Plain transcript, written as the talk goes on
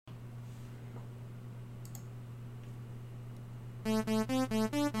Geek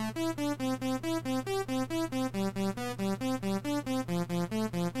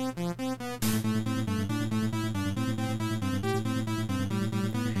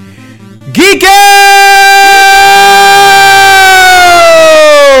Out!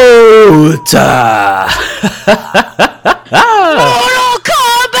 Mortal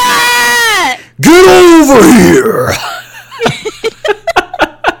Kombat! Get over here!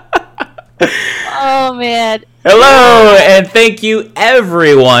 Oh, man. Hello, and thank you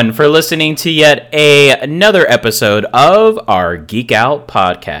everyone for listening to yet another episode of our Geek Out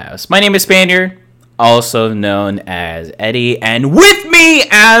podcast. My name is Spaniard, also known as Eddie, and with me,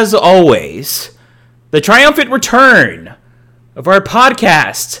 as always, the triumphant return of our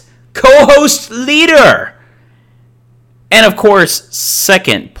podcast co-host leader, and of course,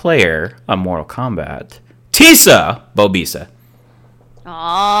 second player on Mortal Kombat, Tisa Bobisa.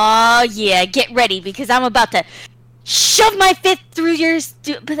 Oh, yeah, get ready, because I'm about to shove my fist through yours.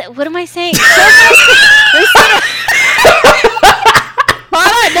 What am I saying?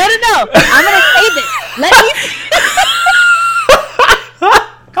 Hold on, no. I'm going to say this. Let me...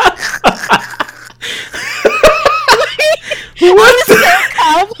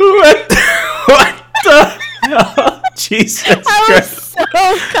 What the hell? Jesus Christ. I was so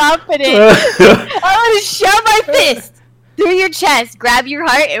confident. I'm going to shove my fist through your chest, grab your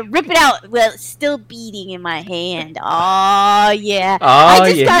heart, and rip it out while it's still beating in my hand. Oh, yeah.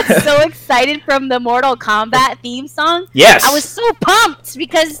 I just got so excited from the Mortal Kombat theme song. Yes. I was so pumped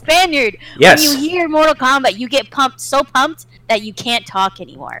because Spaniard, yes, when you hear Mortal Kombat, you get so pumped that you can't talk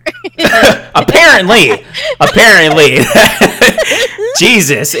anymore. Apparently.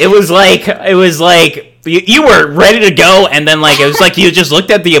 Jesus, it was like you were ready to go, and then it was like you just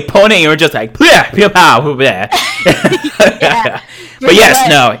looked at the opponent and you were just like, yeah. But yes,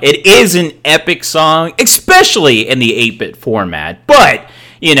 no, it is an epic song, especially in the 8-bit format. But,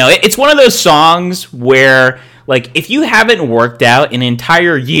 it's one of those songs where, if you haven't worked out an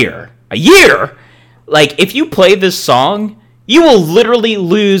entire year, if you play this song, you will literally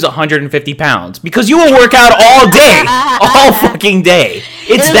lose 150 pounds because you will work out all day, all fucking day.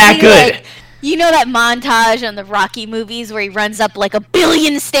 It's that good. You know that montage on the Rocky movies where he runs up 1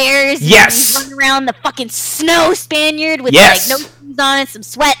 billion stairs? Yes. And he's running around the fucking snow, Spaniard, with no shoes on and some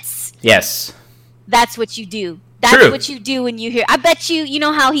sweats? Yes. That's what you do. That's what you do when you hear... I bet you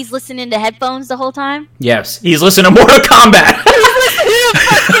know how he's listening to headphones the whole time? Yes. He's listening to Mortal Kombat. He's listening to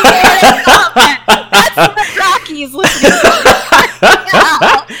fucking Mortal Kombat. That's what Rocky is listening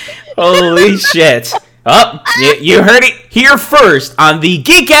to. Holy shit. Oh, you heard it here first on the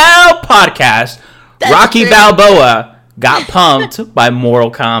Geek Out podcast. That's Rocky Balboa got pumped by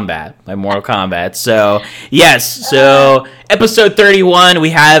Mortal Kombat. So, yes. So, episode 31, we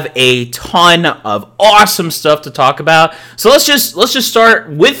have a ton of awesome stuff to talk about. So, let's just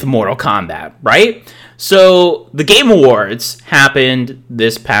start with Mortal Kombat, right? So, the Game Awards happened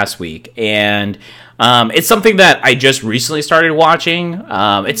this past week, and it's something that I just recently started watching.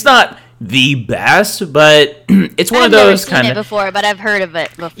 It's not the best, but it's one of those kind of... I've never seen it before, but I've heard of it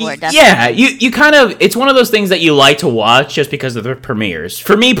before, definitely. Yeah, you kind of... It's one of those things that you like to watch just because of the premieres.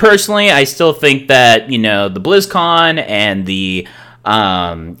 For me, personally, I still think that, the BlizzCon and the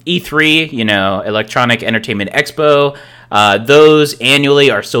E3, Electronic Entertainment Expo, those annually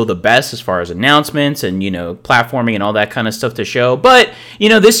are still the best as far as announcements and, platforming and all that kind of stuff to show. But,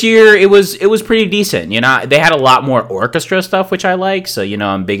 this year it was pretty decent. They had a lot more orchestra stuff, which I like. So,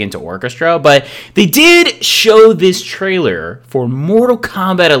 I'm big into orchestra. But they did show this trailer for Mortal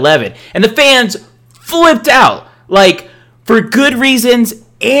Kombat 11. And the fans flipped out. For good reasons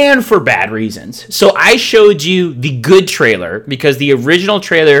and for bad reasons. So I showed you the good trailer because the original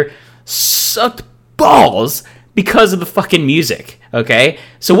trailer sucked balls because of the fucking music, okay?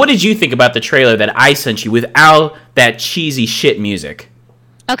 So what did you think about the trailer that I sent you without that cheesy shit music?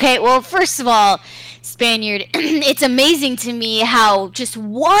 Okay, well, first of all, Spaniard, it's amazing to me how just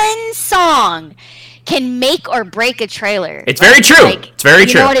one song can make or break a trailer. It's very true. It's very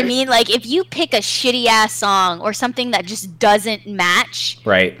true. You know what I mean? If you pick a shitty-ass song or something that just doesn't match,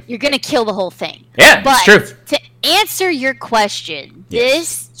 right, you're going to kill the whole thing. Yeah, but it's true. To answer your question,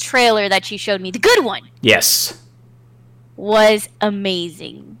 this trailer that you showed me, the good one, was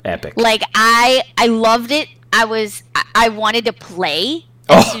amazing. Epic. I loved it. I wanted to play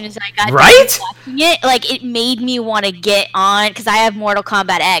as soon as I got done watching it. It made me want to get on, because I have Mortal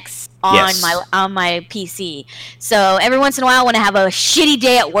Kombat X on my PC. So every once in a while when I have a shitty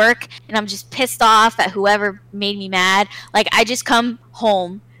day at work and I'm just pissed off at whoever made me mad, I just come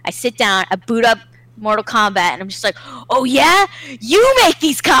home, I sit down, I boot up Mortal Kombat, and I'm just like, oh yeah? You make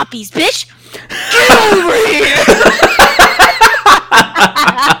these copies, bitch! Get over here!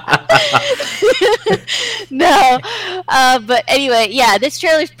 No, but anyway, yeah, this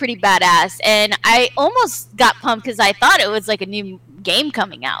trailer's pretty badass, and I almost got pumped because I thought it was like a new game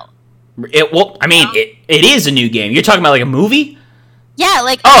coming out. It is a new game. You're talking about like a movie? Yeah,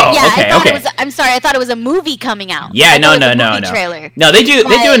 like I thought it was a movie coming out. Yeah, no. Trailer. No, they do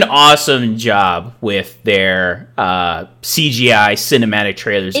an awesome job with their CGI cinematic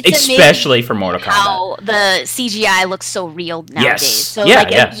trailers, especially for Mortal Kombat. How the CGI looks so real nowadays. Yes. So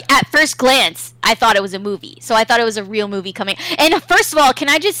at first glance, I thought it was a movie. So I thought it was a real movie coming. And first of all, can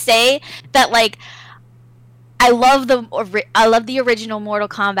I just say that like I love the original Mortal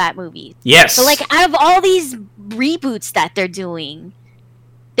Kombat movie. Yes. But like out of all these reboots that they're doing,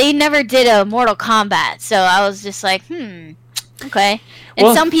 they never did a Mortal Kombat. So I was just like, okay.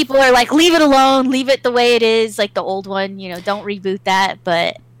 And some people are like, leave it alone, leave it the way it is, like the old one, don't reboot that.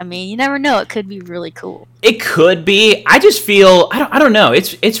 But I mean, you never know. It could be really cool. It could be. I just feel I don't know.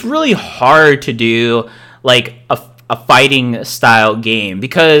 It's really hard to do like a fighting style game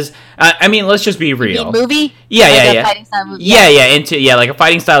because I mean, let's just be real. You mean movie? Yeah. Fighting style movie. Yeah, like a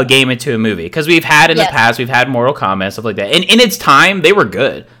fighting style game into a movie because we've had in the past, we've had Mortal Kombat and stuff like that. And in its time, they were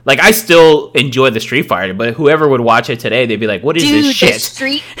good. Like I still enjoy the Street Fighter, but whoever would watch it today, they'd be like, "What is this shit?" The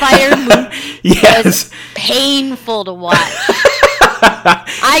Street Fighter movie was painful to watch.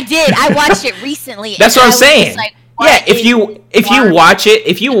 I did. I watched it recently. That's what I'm saying. If you watch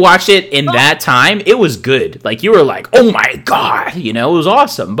it in that time, it was good. Like you were like, oh my god, it was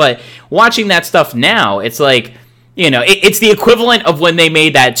awesome. But watching that stuff now, it's like, it's the equivalent of when they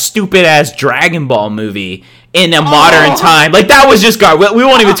made that stupid ass Dragon Ball movie in a modern time. Like that was just garbage. We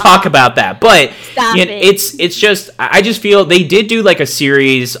won't even talk about that. But it's just I just feel they did do like a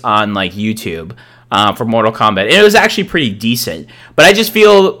series on like YouTube. For Mortal Kombat. And it was actually pretty decent. But I just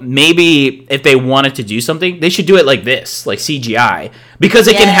feel maybe if they wanted to do something, they should do it like this, like CGI. Because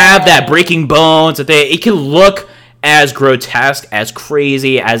it can have that breaking bones. It can look as grotesque, as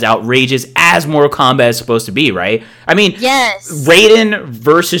crazy, as outrageous as Mortal Kombat is supposed to be, right? I mean, Raiden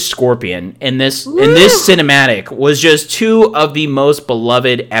versus Scorpion in this cinematic was just two of the most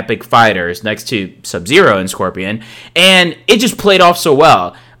beloved epic fighters next to Sub-Zero and Scorpion. And it just played off so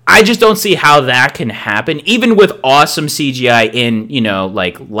well. I just don't see how that can happen, even with awesome CGI in,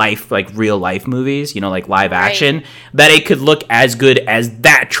 like real life movies, like live action, that it could look as good as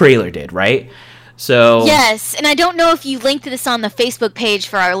that trailer did, right? So yes, and I don't know if you linked this on the Facebook page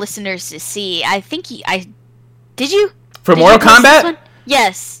for our listeners to see. I think did you? For Mortal Kombat?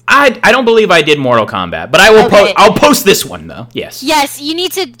 Yes. I don't believe I did Mortal Kombat, but I will I'll post this one though. Yes. Yes, you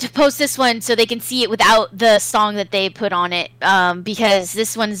need to post this one so they can see it without the song that they put on it, because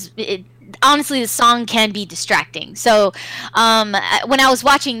this one's honestly the song can be distracting. So when I was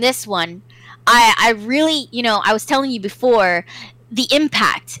watching this one, I really, I was telling you before, the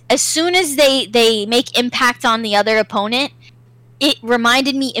impact. As soon as they make impact on the other opponent, it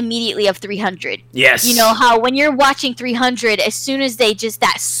reminded me immediately of 300. Yes. You know how when you're watching 300, as soon as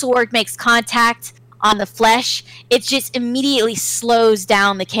that sword makes contact on the flesh, it just immediately slows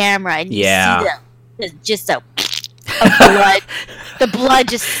down the camera and you see just a blood. The blood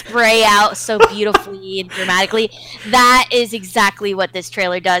just spray out so beautifully and dramatically. That is exactly what this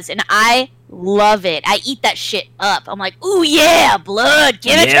trailer does, and I love it. I eat that shit up. I'm like, ooh yeah, blood,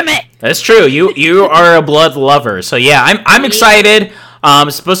 give it to me. That's true. You are a blood lover. So yeah, I'm excited.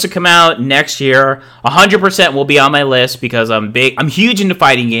 It's supposed to come out next year. 100% will be on my list because I'm huge into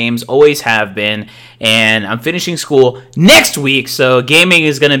fighting games, always have been, and I'm finishing school next week, so gaming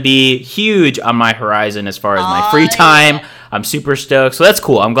is going to be huge on my horizon as far as my free time. Yeah. I'm super stoked, so that's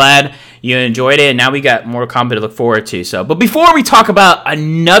cool. I'm glad you enjoyed it, and now we got more Kombat to look forward to. So, but before we talk about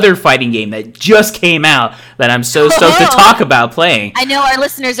another fighting game that just came out that I'm so stoked to talk about playing, I know our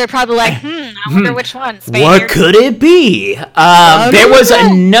listeners are probably like, I wonder which one. What could it be? There was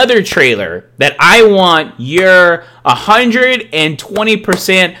another trailer that I want your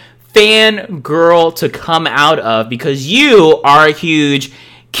 120% fangirl to come out of because you are a huge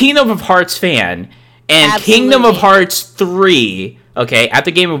Kingdom of Hearts fan. And absolutely. Kingdom of Hearts 3, okay, at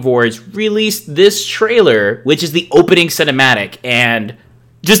the Game Awards, released this trailer, which is the opening cinematic. And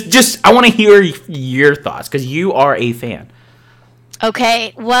just I want to hear your thoughts, because you are a fan.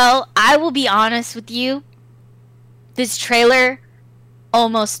 Okay, well, I will be honest with you. This trailer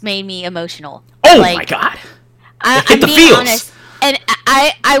almost made me emotional. Oh, my God. I'm being honest. And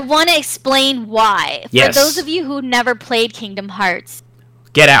I want to explain why. For those of you who never played Kingdom Hearts,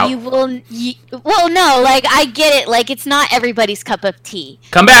 get out. Well, no, like, I get it. Like, it's not everybody's cup of tea.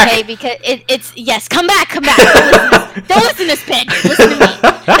 Come back. Okay, because it's, yes, come back. Don't listen to Spaniard. Listen to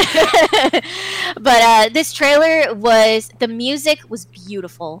me. this trailer the music was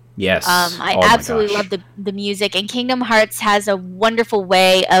beautiful. Yes. I absolutely love the music, and Kingdom Hearts has a wonderful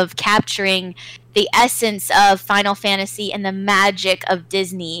way of capturing the essence of Final Fantasy and the magic of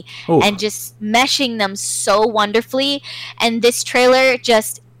Disney. Ooh. And just meshing them so wonderfully. And this trailer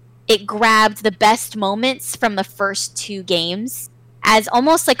it grabbed the best moments from the first 2 games as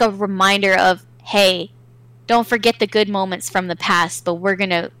almost like a reminder of, hey, don't forget the good moments from the past, but we're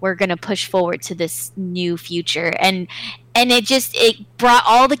gonna push forward to this new future. And it brought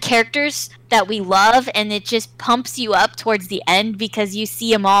all the characters that we love, and it just pumps you up towards the end because you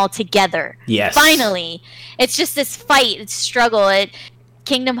see them all together. Yes. Finally. It's just this fight, it's struggle.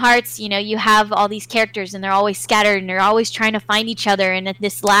 Kingdom Hearts, you have all these characters and they're always scattered and they're always trying to find each other. And at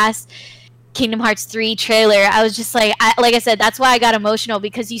this last Kingdom Hearts 3 trailer, I was just like I said, that's why I got emotional,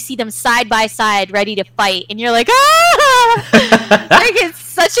 because you see them side by side ready to fight and you're like, ah! Like, it's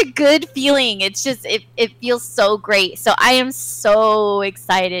such a good feeling. It's just it feels so great. So I am so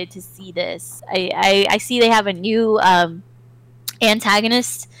excited to see this. I see they have a new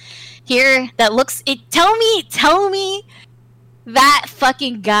antagonist here that looks tell me that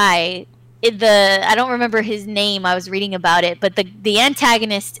fucking guy, I don't remember his name, I was reading about it, but the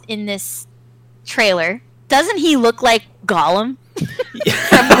antagonist in this trailer, doesn't he look like Gollum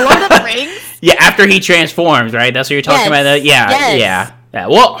from Lord of the Rings? Yeah, after he transforms, right? That's what you're talking about? Yeah.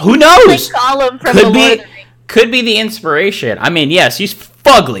 Well, who Like knows? Gollum from Lord of the Rings. Could be the inspiration. I mean, yes, he's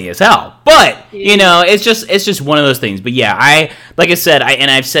fugly as hell, but it's just one of those things. But yeah, like I said,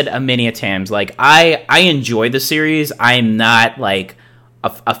 I've said many a times, like I enjoy the series. I'm not like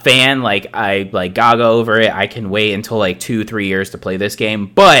a fan, like I like gaga over it. I can wait until like 2-3 years to play this game,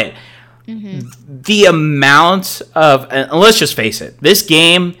 but the amount of, and let's just face it, this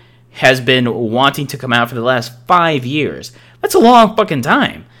game has been wanting to come out for the last 5 years. That's a long fucking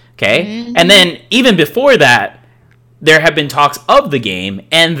time. Okay? And then even before that, there have been talks of the game,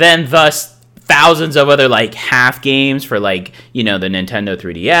 and then thus thousands of other like half games for like, the Nintendo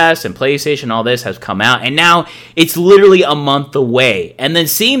 3DS and PlayStation, all this has come out, and now it's literally a month away. And then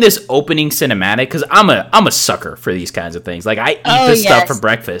seeing this opening cinematic, because I'm a sucker for these kinds of things. Like, I eat this stuff for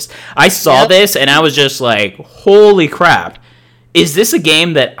breakfast. I saw this and I was just like, holy crap. Is this a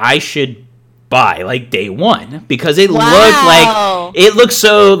game that I should buy like day one? Because it looked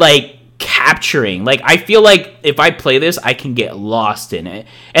so like capturing. Like, I feel like if I play this, I can get lost in it.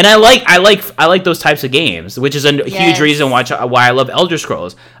 And I like those types of games, which is a huge reason why I love Elder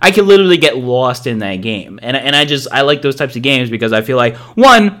Scrolls. I can literally get lost in that game. And I like those types of games because I feel like,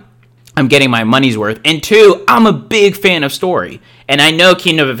 one, I'm getting my money's worth, and two, I'm a big fan of story. And I know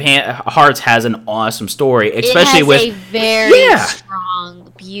Kingdom of Hearts has an awesome story, especially with a very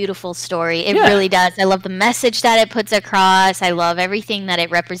strong, beautiful story. It really does. I love the message that it puts across. I love everything that it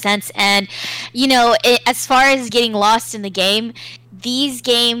represents. And, as far as getting lost in the game, these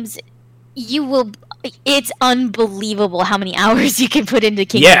games, it's unbelievable how many hours you can put into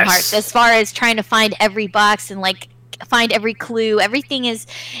Kingdom Hearts as far as trying to find every box and like find every clue.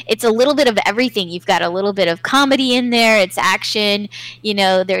 It's a little bit of everything. You've got a little bit of comedy in there, it's action,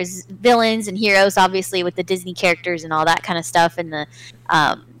 there's villains and heroes, obviously, with the Disney characters and all that kind of stuff, and the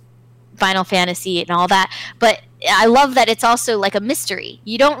Final Fantasy and all that. But I love that it's also like a mystery.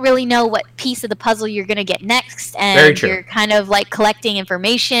 You don't really know what piece of the puzzle you're going to get next, and you're kind of like collecting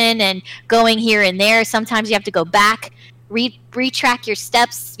information and going here and there. Sometimes you have to go back, retrack your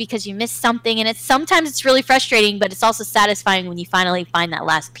steps because you missed something, and sometimes it's really frustrating, but it's also satisfying when you finally find that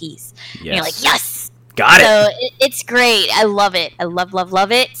last piece. And you're like, yes, got it. So it's great. I love it. I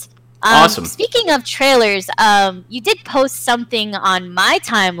love it. Awesome. Speaking of trailers, you did post something on my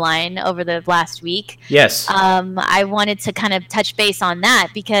timeline over the last week. Yes. I wanted to kind of touch base on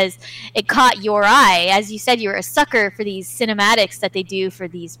that because it caught your eye. As you said, you're a sucker for these cinematics that they do for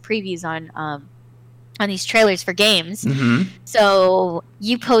these previews on these trailers for games. So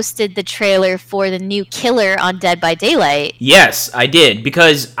you posted the trailer for the new killer on Dead by Daylight. Yes, I did,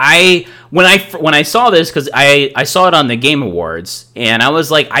 because when I saw this, because I saw it on the Game Awards, and I was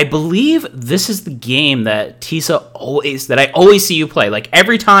like, I believe this is the game that I always see you play. Like,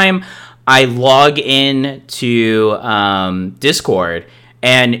 every time I log in to Discord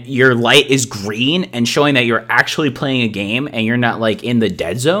and your light is green and showing that you're actually playing a game and you're not like in the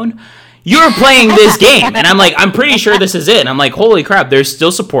dead zone, you're playing this game. And I'm like, I'm pretty sure this is it. And I'm like, holy crap, they're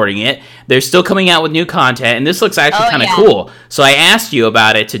still supporting it. They're still coming out with new content. And this looks actually kind of cool. So I asked you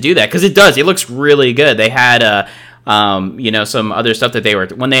about it to do that, because it does. It looks really good. They had some other stuff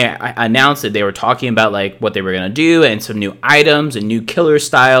that when they announced it, they were talking about like what they were going to do and some new items and new killer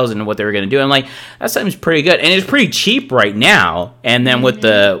styles and what they were going to do. I'm like, that seems pretty good. And it's pretty cheap right now. And then with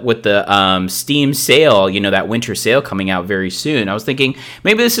the Steam sale, that winter sale coming out very soon, I was thinking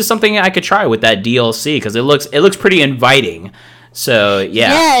maybe this is something I could try with that DLC because it looks pretty inviting. So,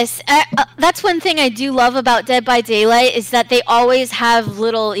 yeah. Yes, that's one thing I do love about Dead by Daylight is that they always have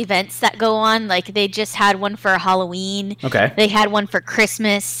little events that go on. Like, they just had one for Halloween. Okay. They had one for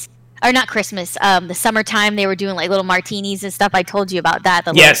Christmas. Or not Christmas, the summertime, they were doing, like, little martinis and stuff. I told you about that,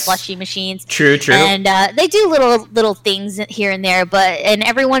 the little slushy machines. True. And they do little things here and there, and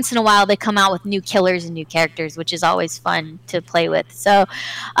every once in a while, they come out with new killers and new characters, which is always fun to play with. So,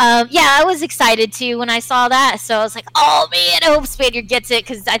 I was excited, too, when I saw that. So I was like, oh, man, I hope Spaniard gets it,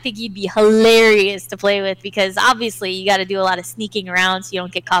 because I think you'd be hilarious to play with, because obviously you got to do a lot of sneaking around so you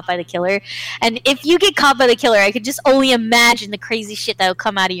don't get caught by the killer. And if you get caught by the killer, I could just only imagine the crazy shit that will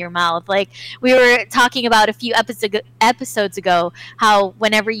come out of your mouth. Like we were talking about a few episodes ago, how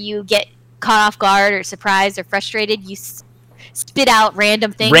whenever you get caught off guard or surprised or frustrated, you spit out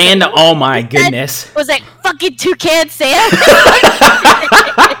random things. Oh my goodness! Was like fucking Toucan Sam.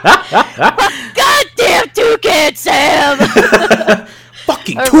 Goddamn Toucan Sam.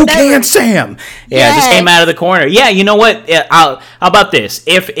 Fucking Toucan Sam. Yeah, just came out of the corner. Yeah, you know what? How about this?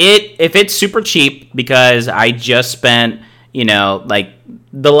 If it's super cheap because I just spent, like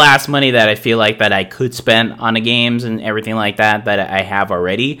the last money that I feel like that I could spend on the games and everything like that I have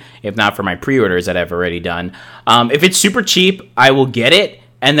already, if not for my pre-orders that I've already done. If it's super cheap, I will get it,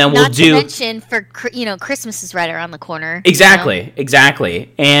 and then we'll do. Not to mention for Christmas is right around the corner.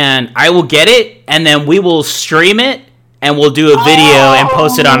 Exactly, and I will get it, and then we will stream it. And we'll do a video and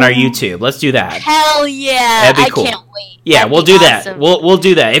post it on our YouTube. Let's do that. Hell yeah! That'd be cool. I can't wait. Yeah, we'll do that. We'll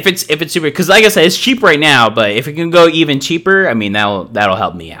do that if it's super. Because like I said, it's cheap right now. But if it can go even cheaper, I mean that'll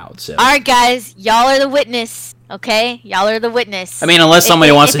help me out. So. All right, guys, y'all are the witness. Okay, y'all are the witness. I mean, unless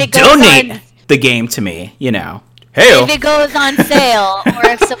somebody wants to donate the game to me, Hey. If it goes on sale or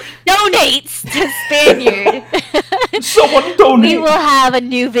if someone donates to Spaniard, someone donate. We will have a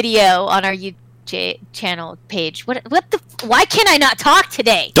new video on our YouTube channel page. What the? Why can't I not talk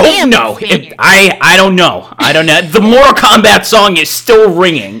today? Don't know. I don't know. The Mortal Kombat song is still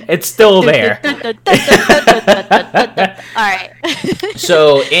ringing. It's still there. All right.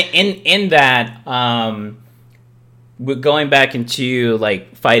 So in that, going back into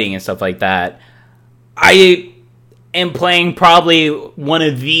like fighting and stuff like that, I am playing probably one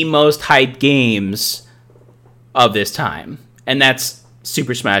of the most hyped games of this time, and that's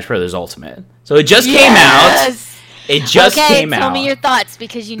Super Smash Bros. Ultimate. So it just came out. It just came out. Tell me your thoughts,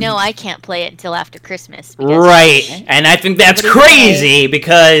 because I can't play it until after Christmas. Right. And I think that's crazy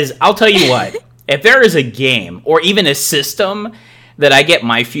because I'll tell you what. If there is a game or even a system that I get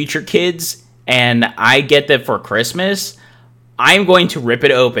my future kids and I get that for Christmas, I'm going to rip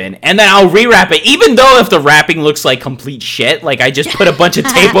it open and then I'll rewrap it. Even though if the wrapping looks like complete shit, like I just put a bunch of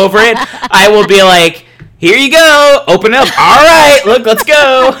tape over it, I will be like, here you go, open it up. All right, look, let's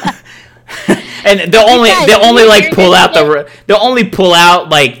go. And they'll only pull out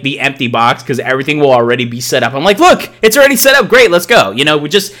like the empty box because everything will already be set up. I'm like, look, it's already set up. Great, let's go. We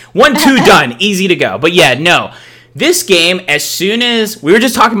just 1, 2 done, easy to go. But yeah, no, this game. As soon as we were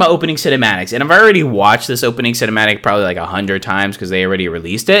just talking about opening cinematics, and I've already watched this opening cinematic probably like 100 times because they already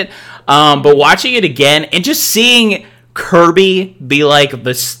released it. But watching it again and just seeing Kirby be like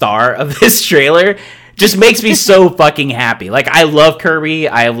the star of this trailer just makes me so fucking happy. Like, I love Kirby.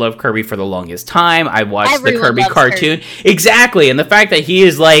 I have loved Kirby for the longest time. I watched the Kirby cartoon. Exactly. And the fact that he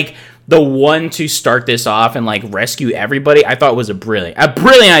is, like, the one to start this off and, like, rescue everybody, I thought was a brilliant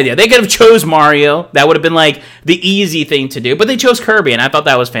idea. They could have chose Mario. That would have been, like, the easy thing to do. But they chose Kirby, and I thought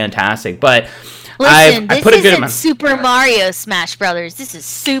that was fantastic. But listen, I put a good amount. Super Mario Smash Brothers. This is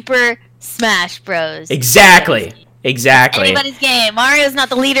Super Smash Bros. Exactly. Anybody's game. Mario's not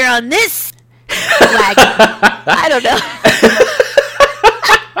the leader on this I don't know.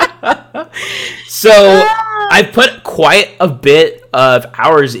 So I put quite a bit of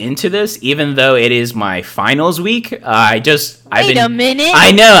hours into this, even though it is my finals week. Wait a minute.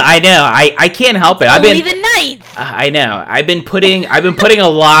 I know. I can't help it. Only the ninth. I know. I've been putting a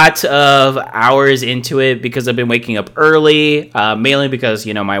lot of hours into it because I've been waking up early, mainly because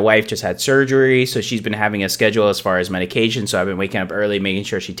my wife just had surgery, so she's been having a schedule as far as medication. So I've been waking up early, making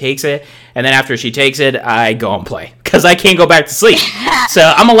sure she takes it, and then after she takes it, I go and play because I can't go back to sleep. So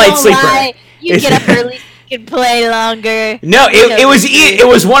I'm a light sleeper. You get up early. can play longer. No, it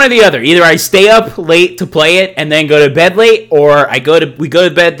was one or the other. Either I stay up late to play it and then go to bed late, or we go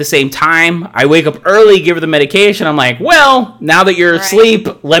to bed at the same time. I wake up early, give her the medication. I'm like, well, now that you're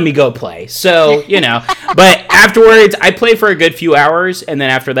asleep, let me go play. So, but afterwards, I played for a good few hours, and then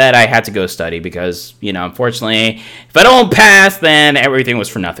after that, I had to go study because, unfortunately, if I don't pass, then everything was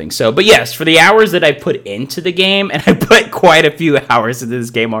for nothing. So, but yes, for the hours that I put into the game, and I put quite a few hours into this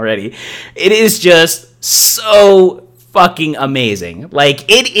game already, it is just so fucking amazing. Like,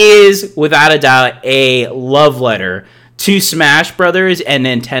 it is, without a doubt, a love letter to Smash Brothers and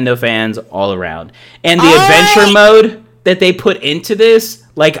Nintendo fans all around. And the adventure mode that they put into this,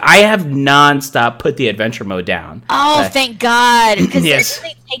 like, I have nonstop put the adventure mode down. Oh, thank God. Because yes.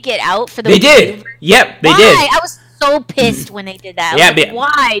 didn't they take it out for the They did. Yep, they did. I was so pissed when they did that. Yeah,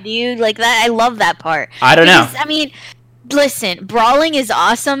 why, dude? Like, that, I love that part. I don't know. I mean, listen, brawling is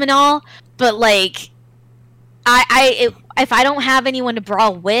awesome and all, but, like, if I don't have anyone to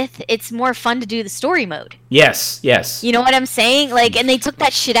brawl with, it's more fun to do the story mode. Yes. You know what I'm saying? Like, and they took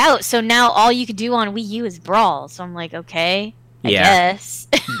that shit out, so now all you can do on Wii U is brawl. So I'm like, okay, I guess.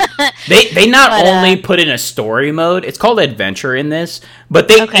 they not only put in a story mode, it's called adventure in this, but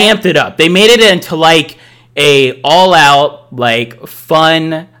they amped it up. They made it into like a all-out, like,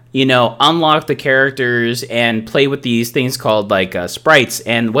 fun, unlock the characters and play with these things called like sprites,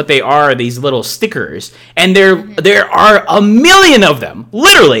 and what they are these little stickers, and there are a million of them,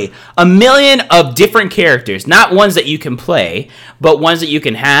 literally a million of different characters, not ones that you can play, but ones that you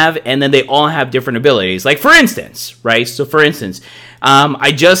can have, and then they all have different abilities. Like, for instance,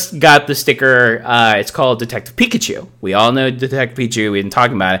 I just got the sticker, it's called Detective Pikachu. We all know Detective Pikachu, we've been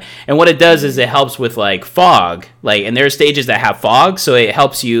talking about it. And what it does is it helps with, like, fog. Like, and there are stages that have fog, so it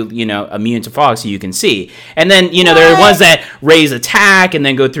helps you, immune to fog so you can see. And then, there are ones that raise attack and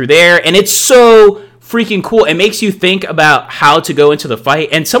then go through there. And it's so freaking cool. It makes you think about how to go into the fight.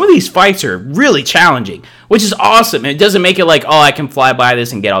 And some of these fights are really challenging, which is awesome. And it doesn't make it like, oh, I can fly by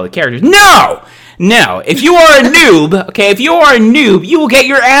this and get all the characters. No, if you are a noob, you will get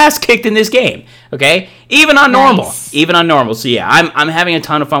your ass kicked in this game, okay? Even on normal. So yeah, I'm having a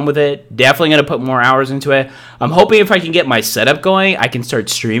ton of fun with it. Definitely going to put more hours into it. I'm hoping if I can get my setup going, I can start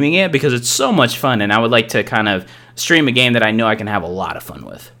streaming it because it's so much fun, and I would like to kind of stream a game that I know I can have a lot of fun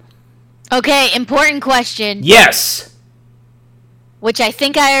with. Okay, important question. Yes. Which I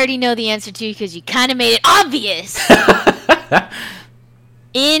think I already know the answer to because you kind of made it obvious.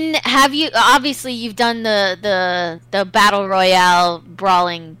 Obviously you've done the battle royale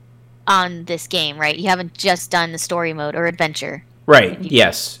brawling on this game, right? You haven't just done the story mode or adventure. Right.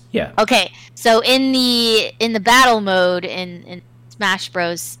 Yes. Yeah. Okay. So in the battle mode in Smash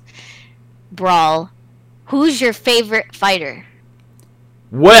Bros. Brawl, who's your favorite fighter?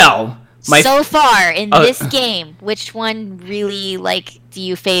 Well, so far in this game, which one really do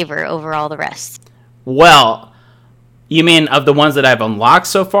you favor over all the rest? Well, you mean of the ones that I've unlocked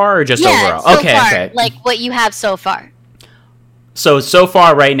so far, or just overall? So far, like what you have so far. So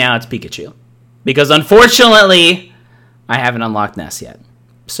far right now it's Pikachu. Because unfortunately, I haven't unlocked Ness yet.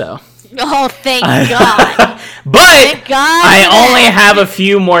 So. Oh, thank God. But thank God I only have a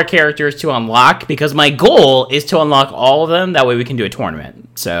few more characters to unlock because my goal is to unlock all of them. That way we can do a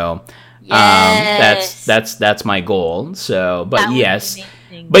tournament. So that's my goal. So, but yes.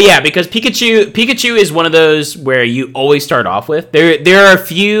 But yeah, because Pikachu is one of those where you always start off with. There are a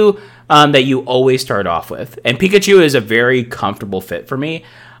few that you always start off with, and Pikachu is a very comfortable fit for me.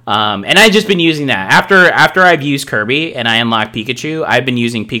 And I've just been using that after I've used Kirby and I unlocked Pikachu. I've been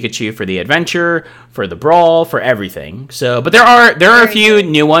using Pikachu for the adventure, for the brawl, for everything. So, but there are a few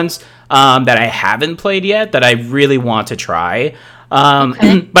new ones that I haven't played yet that I really want to try.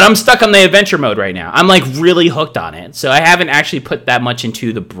 But I'm stuck on the adventure mode right now. I'm like really hooked on it. So I haven't actually put that much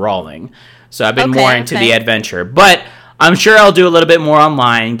into the brawling. So I've been more into the adventure. But I'm sure I'll do a little bit more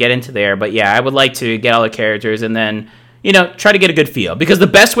online, get into there. But yeah, I would like to get all the characters and then, try to get a good feel. Because the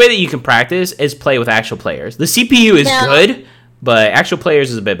best way that you can practice is play with actual players. The CPU is good, but actual players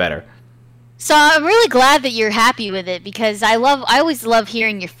is a bit better. So I'm really glad that you're happy with it because I always love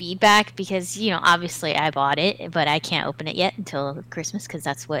hearing your feedback because, obviously I bought it, but I can't open it yet until Christmas because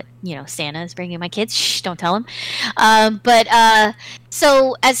that's what, Santa is bringing my kids. Shh, don't tell them.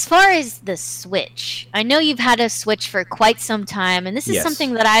 So as far as the Switch, I know you've had a Switch for quite some time, and this is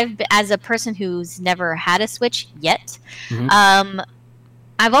something that as a person who's never had a Switch yet,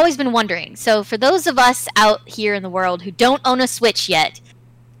 I've always been wondering. So for those of us out here in the world who don't own a Switch yet,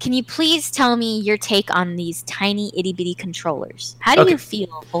 can you please tell me your take on these tiny itty-bitty controllers? How do you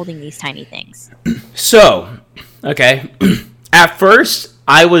feel holding these tiny things? So, at first,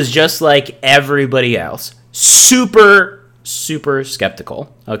 I was just like everybody else. super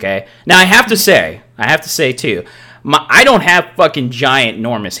skeptical. Okay, now I have to say too, I don't have fucking giant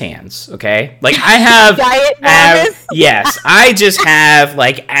enormous hands. Okay, like I have yes, I just have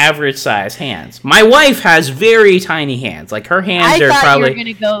like average size hands. My wife has very tiny hands. Like her hands are probably. I thought you were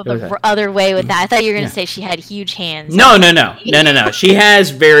gonna go the other way with that. I thought you were gonna say she had huge hands. No. She has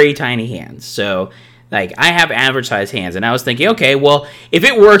very tiny hands. So. Like, I have average size hands, and I was thinking, okay, well, if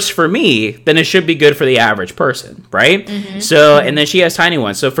it works for me, then it should be good for the average person, right? So, and then she has tiny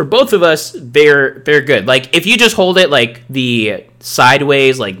ones. So for both of us, they're good. Like, if you just hold it like the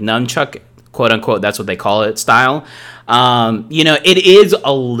sideways, like nunchuck, quote unquote, that's what they call it, style, it is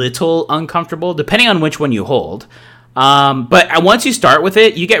a little uncomfortable, depending on which one you hold. But once you start with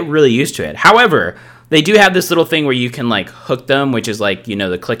it, you get really used to it. However, they do have this little thing where you can like hook them, which is like,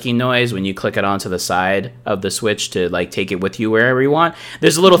 the clicking noise when you click it onto the side of the Switch to like take it with you wherever you want.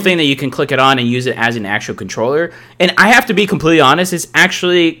 There's a little thing that you can click it on and use it as an actual controller. And I have to be completely honest, it's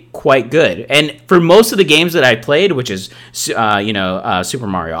actually quite good. And for most of the games that I played, which is, Super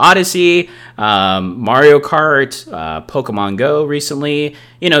Mario Odyssey, Mario Kart, Pokemon Go recently,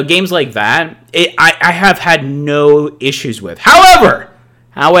 games like that, I have had no issues with. However,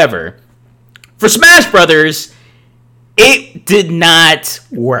 for Smash Brothers, it did not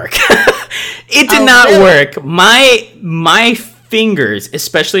work. It did not work. My fingers,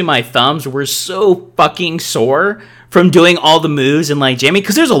 especially my thumbs, were so fucking sore from doing all the moves and like jamming,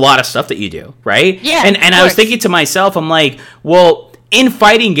 because there's a lot of stuff that you do, right? Yeah. And I was thinking to myself, I'm like, well, in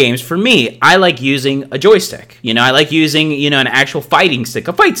fighting games, for me, I like using a joystick. I like using, an actual fighting stick,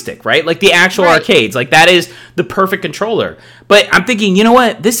 a fight stick, right? Like the actual arcades. Like that is the perfect controller. But I'm thinking, you know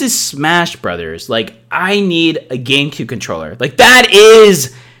what? This is Smash Brothers. Like I need a GameCube controller. Like that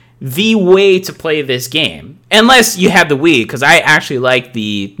is the way to play this game. Unless you have the Wii, because I actually like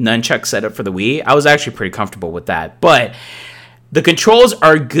the nunchuck setup for the Wii. I was actually pretty comfortable with that. But the controls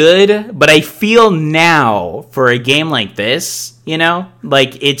are good, but I feel now for a game like this,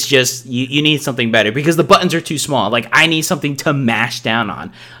 like it's just, you need something better because the buttons are too small. Like I need something to mash down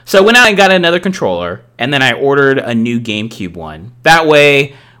on. So I went out and got another controller, and then I ordered a new GameCube one. That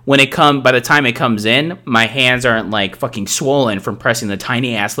way, by the time it comes in, my hands aren't like fucking swollen from pressing the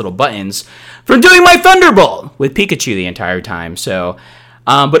tiny ass little buttons from doing my Thunderbolt with Pikachu the entire time. So,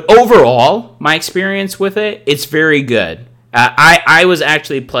 but overall, my experience with it, it's very good. I was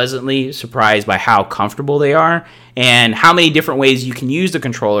actually pleasantly surprised by how comfortable they are and how many different ways you can use the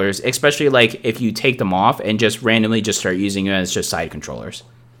controllers, especially like if you take them off and just randomly just start using them as just side controllers.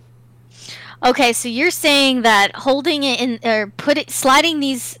 Okay, so you're saying that holding it in or sliding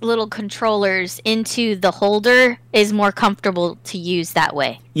these little controllers into the holder is more comfortable to use that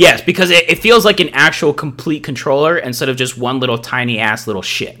way. Yes, because it feels like an actual complete controller instead of just one little tiny ass little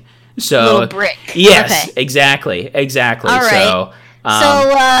shit. So little brick. Yes, okay. Exactly. All right.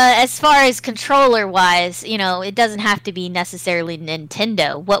 So as far as controller wise, it doesn't have to be necessarily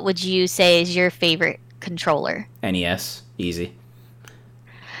Nintendo. What would you say is your favorite controller? NES, easy.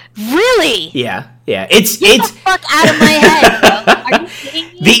 Really? Yeah. Get the fuck out of my head, bro. Are you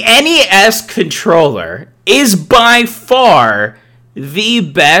kidding me? The NES controller is by far the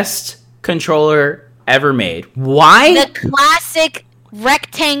best controller ever made. Why? The classic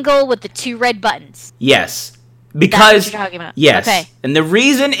rectangle with the two red buttons. Yes. Because that's what you're talking about. Yes. Okay. And the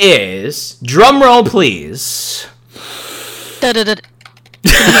reason is, drum roll please.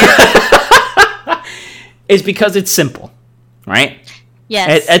 Is because it's simple, right?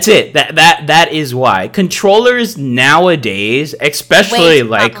 Yes. That's it. That is why. Controllers nowadays, especially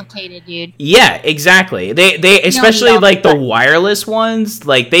like complicated, dude. Yeah, exactly. They especially like the wireless ones,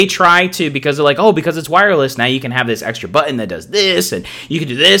 like they try to, because they're like, oh, because it's wireless, now you can have this extra button that does this, and you can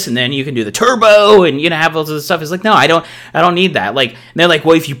do this, and then you can do the turbo, and have all this stuff. It's like, no, I don't need that. Like, and they're like,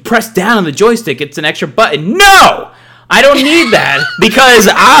 well, if you press down on the joystick, it's an extra button. No! I don't need that because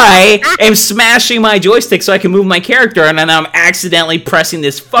I am smashing my joystick so I can move my character, and then I'm accidentally pressing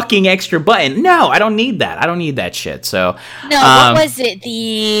this fucking extra button. No, I don't need that. I don't need that shit. So no, what was it?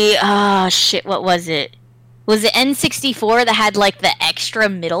 What was it? Was it N64 that had like the extra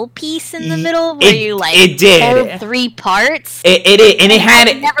middle piece in the middle where you like it did hold three parts? It did, and it had.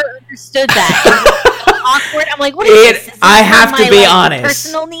 I never understood that. It was so awkward. I'm like, what is this? Is this I have to be honest.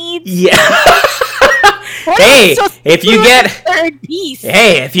 Personal needs? Yeah. Hey, if you get third piece.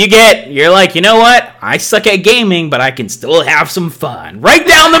 Hey, if you're like, you know what? I suck at gaming, but I can still have some fun. Right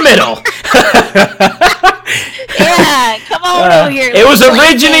down the middle. Yeah, come on over here. It was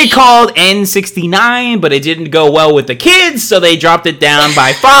originally called N69, but it didn't go well with the kids, so they dropped it down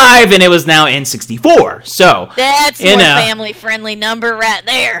by 5, and it was now N64. So that's more family-friendly number right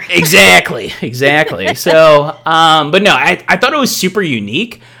there. Exactly. So, but no, I thought it was super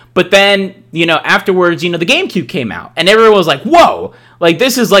unique. But then, afterwards, the GameCube came out, and everyone was like, whoa, like,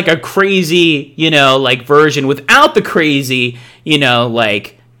 this is like a crazy, version without the crazy,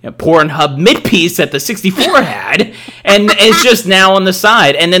 Pornhub mid-piece that the 64 had, and it's just now on the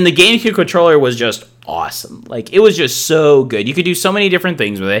side. And then the GameCube controller was just awesome. Like, it was just so good. You could do so many different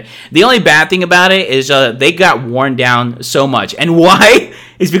things with it. The only bad thing about it is they got worn down so much. And why?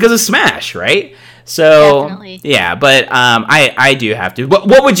 It's because of Smash, right? So, definitely. Yeah, but I do have to.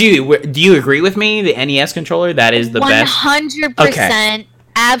 What would do you agree with me? The NES controller, that is the 100%, best? 100%. Okay.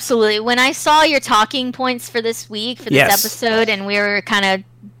 Absolutely. When I saw your talking points for this week, for this episode, and we were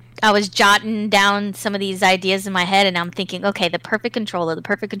I was jotting down some of these ideas in my head, and I'm thinking, okay, the perfect controller.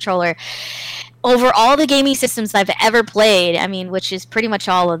 Over all the gaming systems I've ever played, which is pretty much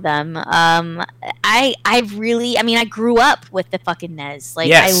all of them, I grew up with the fucking NES. Like,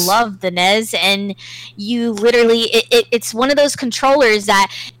 yes. I love the NES, and you literally, it's one of those controllers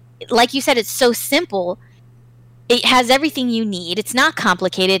that, like you said, it's so simple. It has everything you need. It's not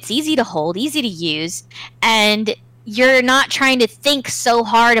complicated. It's easy to hold, easy to use, and you're not trying to think so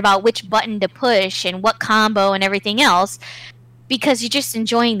hard about which button to push and what combo and everything else, because you're just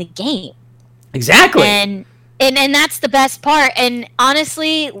enjoying the game. Exactly. And that's the best part. And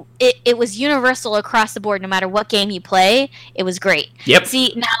honestly, it was universal across the board. No matter what game you play, it was great. Yep.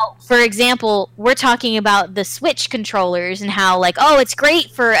 See, now, for example, we're talking about the Switch controllers and how, like, oh, it's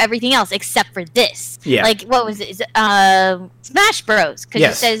great for everything else except for this. Yeah. Like, what was it? Smash Bros. Because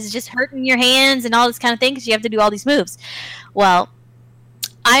it says it's just hurting your hands and all this kind of thing because you have to do all these moves. Well,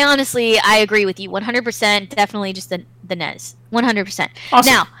 I agree with you 100%. Definitely just the NES. 100%.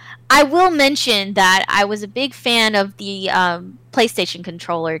 Awesome. Now, I will mention that I was a big fan of the PlayStation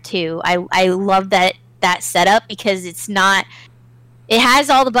controller too. I love that setup because it has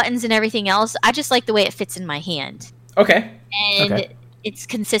all the buttons and everything else. I just like the way it fits in my hand. Okay. And it's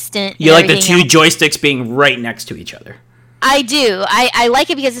consistent. You like the two joysticks being right next to each other. I do. I like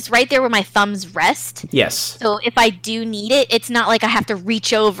it because it's right there where my thumbs rest. Yes. So if I do need it, it's not like I have to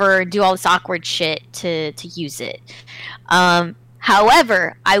reach over and do all this awkward shit to use it.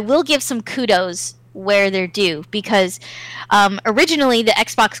 However, I will give some kudos where they're due because originally the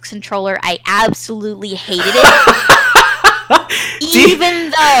Xbox controller, I absolutely hated it.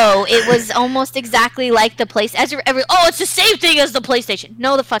 Even though it was almost exactly like the PlayStation. It's the same thing as the PlayStation.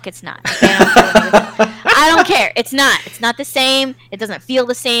 No, the fuck it's not. Okay? I don't care. It's not. It's not the same. It doesn't feel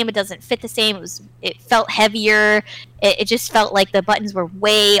the same. It doesn't fit the same. It felt heavier. It just felt like the buttons were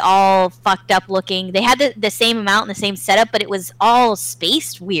way all fucked up looking. They had the same amount and the same setup, but it was all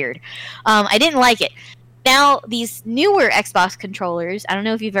spaced weird. I didn't like it. Now, these newer Xbox controllers, I don't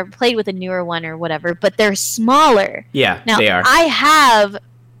know if you've ever played with a newer one or whatever, but they're smaller. Yeah, now, they are. I have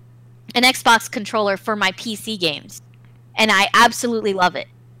an Xbox controller for my PC games, and I absolutely love it.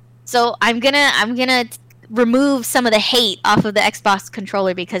 So I'm gonna remove some of the hate off of the Xbox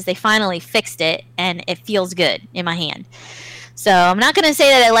controller because they finally fixed it, and it feels good in my hand. So I'm not gonna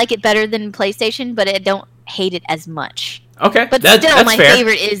say that I like it better than PlayStation, but I don't hate it as much. Okay, but still, my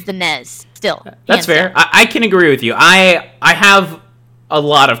favorite is the NES. Still, that's fair. I can agree with you. I have a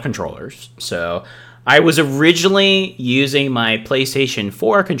lot of controllers. So I was originally using my PlayStation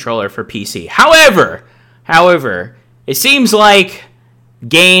 4 controller for PC. However, it seems like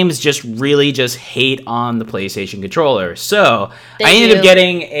games just really just hate on the PlayStation controller. So I ended up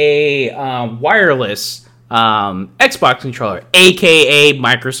getting a wireless Xbox controller, aka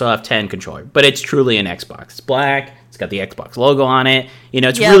Microsoft 10 controller. But it's truly an Xbox. It's black. It's got the Xbox logo on it.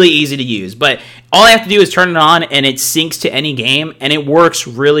 It's really easy to use. But all I have to do is turn it on, and it syncs to any game, and it works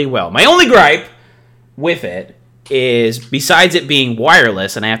really well. My only gripe with it is, besides it being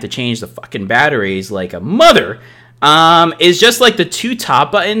wireless, and I have to change the fucking batteries like a mother, is just like the two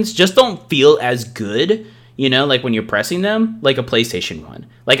top buttons just don't feel as good, like when you're pressing them, like a PlayStation one.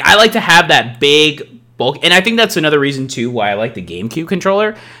 Like, I like to have that big bulk, and I think that's another reason, too, why I like the GameCube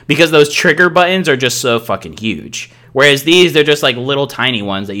controller, because those trigger buttons are just so fucking huge. Whereas these, they're just like little tiny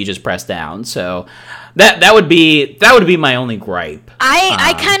ones that you just press down. So that would be my only gripe.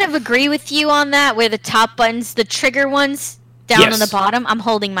 I kind of agree with you on that, where the top buttons, the trigger ones down on the bottom, I'm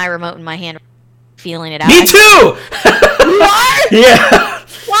holding my remote in my hand, feeling it out. Me too! You are? Yeah.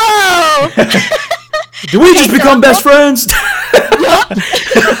 Whoa! Do we just become best friends?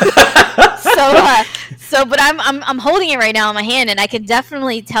 But I'm holding it right now in my hand, and I can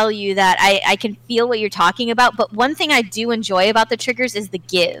definitely tell you that I can feel what you're talking about. But one thing I do enjoy about the triggers is the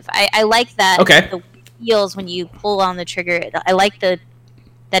give. I like that. Okay. The feels when you pull on the trigger. I like that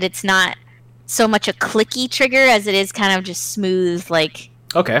it's not so much a clicky trigger as it is kind of just smooth. Like,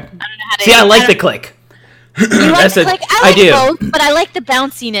 okay. I don't know how to. See, I like the click. You like the click? I like both, but I like the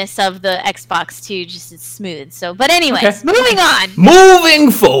bounciness of the Xbox too. Just it's smooth. So, but anyways, moving on.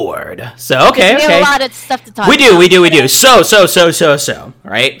 Moving forward. So, okay. We have a lot of stuff to talk about. We do. So. All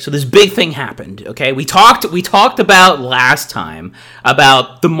right. So this big thing happened. Okay. We talked about last time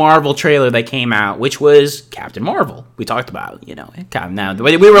about the Marvel trailer that came out, which was Captain Marvel. We talked about, now the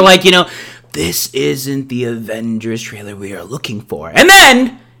way we were like, this isn't the Avengers trailer we are looking for. And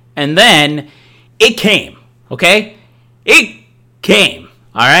then it came. Okay? It came.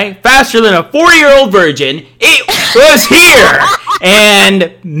 All right? Faster than a 40-year-old virgin. It was here.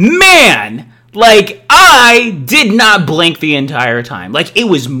 And man, like, I did not blink the entire time. Like, it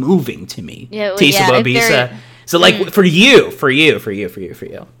was moving to me. Tisa Bobisa. So, like, for you.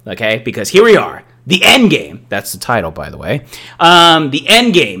 Okay? Because here we are. The End Game. That's the title, by the way. The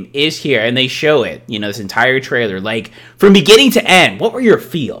End Game is here, and they show it. This entire trailer. Like, from beginning to end, what were your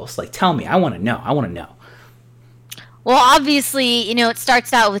feels? Like, tell me. I want to know. Well, obviously, it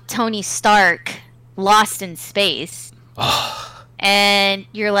starts out with Tony Stark lost in space. And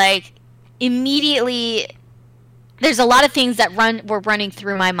you're like, immediately, there's a lot of things that were running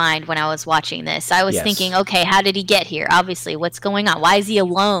through my mind when I was watching this. I was thinking, okay, how did he get here? Obviously, what's going on? Why is he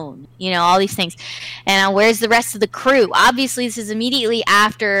alone? All these things. And where's the rest of the crew? Obviously, this is immediately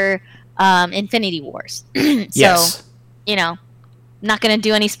after Infinity Wars. So, not going to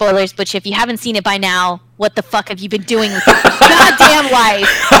do any spoilers, but if you haven't seen it by now, what the fuck have you been doing with your goddamn life?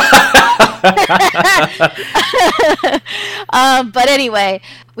 But anyway,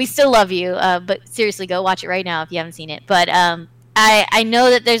 we still love you. But seriously, go watch it right now if you haven't seen it. But I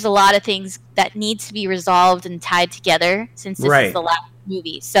know that there's a lot of things that need to be resolved and tied together since this is the last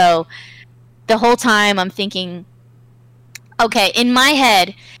movie. So the whole time I'm thinking, okay, in my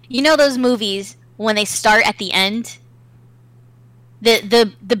head, those movies when they start at the end.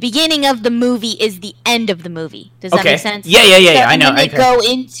 The beginning of the movie is the end of the movie. Does that make sense? Yeah. I know. And then they go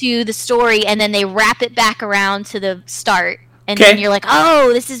into the story, and then they wrap it back around to the start, and then you're like,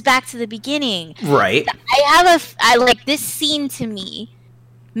 oh, this is back to the beginning. Right. I like this scene to me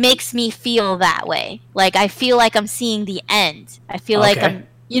makes me feel that way. Like I feel like I'm seeing the end. I feel like I'm.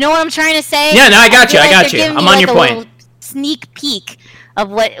 You know what I'm trying to say? Yeah. No, I got you. I'm on your point. Sneak peek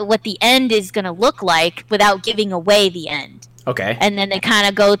of what the end is going to look like without giving away the end. Okay. And then they kind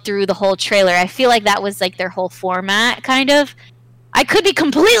of go through the whole trailer. I feel like that was like their whole format, kind of. I could be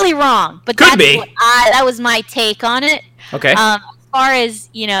completely wrong, but that was my take on it. Okay. As far as,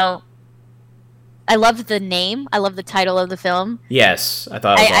 I love the name. I love the title of the film. Yes, I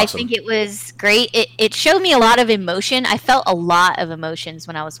thought it was awesome. I think it was great. It showed me a lot of emotion. I felt a lot of emotions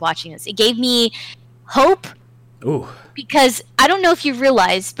when I was watching this. It gave me hope. Ooh. Because I don't know if you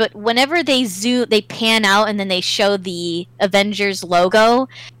realized, but whenever they pan out and then they show the Avengers logo,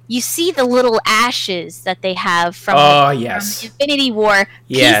 you see the little ashes that they have from Infinity War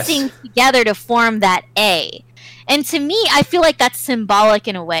piecing together to form that A. And to me, I feel like that's symbolic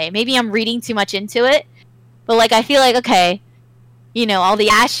in a way. Maybe I'm reading too much into it, but like I feel like, okay, all the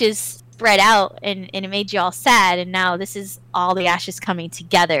ashes spread out and it made you all sad, and now this is all the ashes coming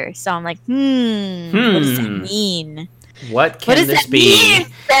together. So I'm like, what does that mean? What can this be?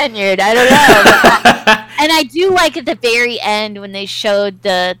 Spaniard, I don't know. And I do like at the very end when they showed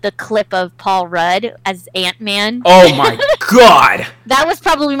the clip of Paul Rudd as Ant-Man. Oh my god! That was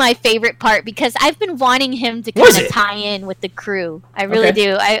probably my favorite part because I've been wanting him to kind of tie in with the crew. I really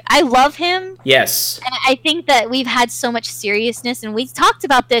do. I love him. Yes. And I think that we've had so much seriousness, and we talked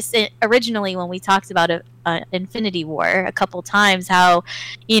about this originally when we talked about Infinity War a couple times, how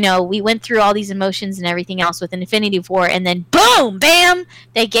we went through all these emotions and everything else with Infinity War, and then boom, bam,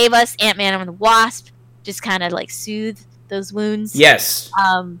 they gave us Ant-Man and the Wasp, just kind of like soothe those wounds. Yes.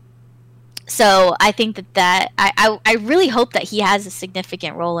 So I think that I really hope that he has a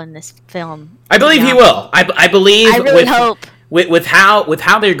significant role in this film. I believe he will. I believe. I really hope. With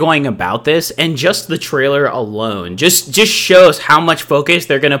how they're going about this, and just the trailer alone just shows how much focus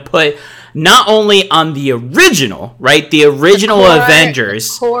they're going to put not only on the original, right? The original Avengers.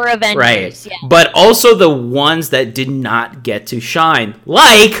 The core Avengers. Right. Yeah. But also the ones that did not get to shine.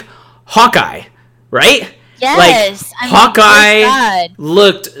 Like Hawkeye, right? Yes. Like, Hawkeye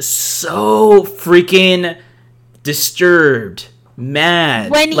looked so freaking disturbed,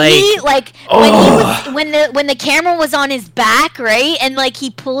 mad. When when the camera was on his back, right, and like he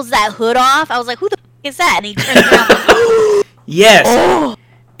pulls that hood off, I was like, "Who the f- is that?" And he turns around. Yes. Oh.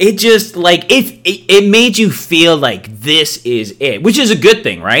 It just like it made you feel like this is it, which is a good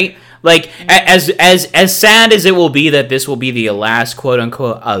thing, right? Like as sad as it will be that this will be the last quote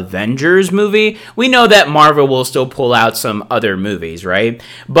unquote Avengers movie, we know that Marvel will still pull out some other movies, right?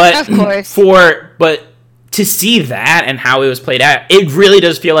 But of course. But to see that and how it was played out, it really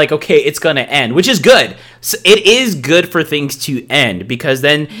does feel like, okay, it's going to end, which is good. So it is good for things to end because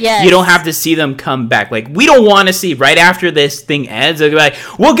then you don't have to see them come back. Like, we don't want to see right after this thing ends, they'll be like,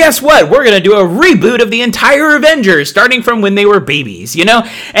 well, guess what? We're going to do a reboot of the entire Avengers starting from when they were babies, you know?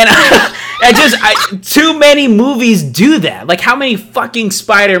 And too many movies do that. Like, how many fucking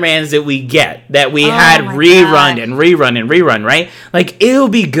Spider-Mans did we get that we had rerun, right? Like, it'll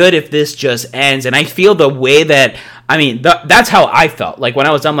be good if this just ends. And I feel the way that, I mean, that's how I felt. Like, when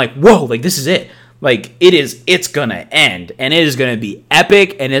I was done, I'm like, whoa, like, this is it. Like, it's gonna end, and it is gonna be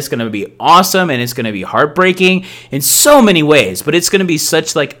epic, and it's gonna be awesome, and it's gonna be heartbreaking in so many ways, but it's gonna be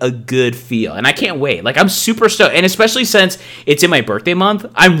such, like, a good feel, and I can't wait. Like, I'm super stoked, and especially since it's in my birthday month,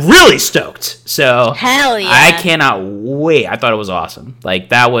 I'm really stoked. So, hell yeah. I cannot wait. I thought it was awesome. Like,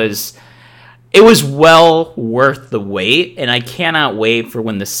 it was well worth the wait, and I cannot wait for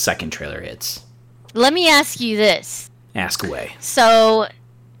when the second trailer hits. Let me ask you this. Ask away. So,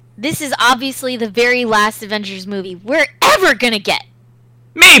 this is obviously the very last Avengers movie we're ever gonna get.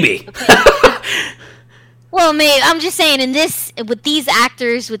 Maybe. Okay. Well, maybe. I'm just saying, with these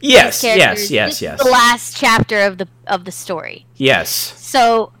actors, with these characters, this is the last chapter of the story. Yes.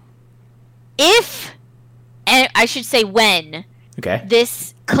 So, and I should say when,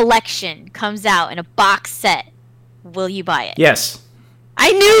 this collection comes out in a box set, will you buy it? Yes.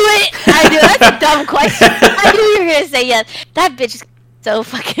 I knew it. That's a dumb question. I knew you were gonna say yes. That bitch is so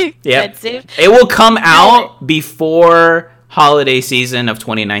fucking expensive. It will come out before holiday season of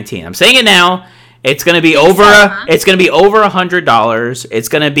 2019. I'm saying it now. It's gonna be It's gonna be over $100. It's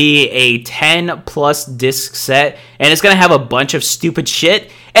gonna be a 10+ disc set, and it's gonna have a bunch of stupid shit.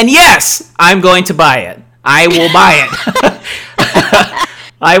 And yes, I'm going to buy it. I will buy it.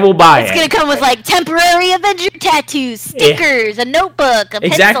 I will buy it. It's going to come with, like, temporary Avenger tattoos, stickers, a notebook, a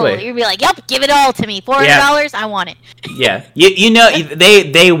pencil. You're going to be like, yep, give it all to me. $400, I want it. Yeah. You know,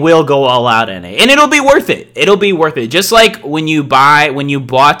 they will go all out in it. And it'll be worth it. It'll be worth it. Just like when you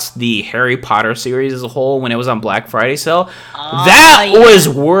bought the Harry Potter series as a whole when it was on Black Friday sale, was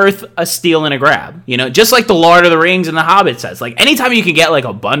worth a steal and a grab. You know, just like the Lord of the Rings and the Hobbit sets. Like, anytime you can get, like,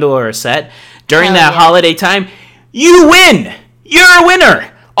 a bundle or a set during that holiday time, you win. You're a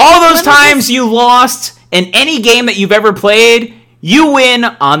winner. All those times you lost in any game that you've ever played, you win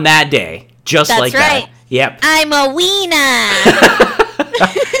on that day. Just like that. Yep. I'm a wiener.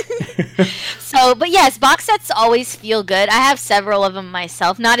 So, but yes, box sets always feel good. I have several of them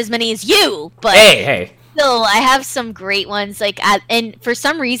myself. Not as many as you, but hey. Still, I have some great ones. Like, and for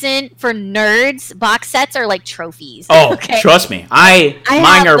some reason, for nerds, box sets are like trophies. Oh, trust me, mine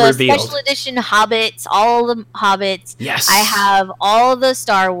are revealed. Special edition Hobbits, all the Hobbits. Yes. I have all the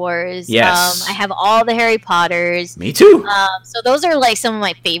Star Wars. Yes. I have all the Harry Potters. Me too. So those are like some of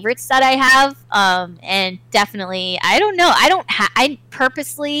my favorites that I have. And definitely, I don't know. I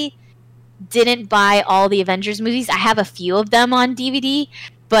purposely didn't buy all the Avengers movies. I have a few of them on DVD.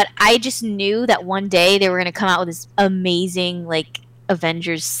 But I just knew that one day they were going to come out with this amazing, like,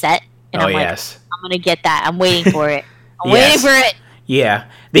 Avengers set. And I'm like, I'm going to get that. I'm waiting for it. I'm waiting for it. Yeah.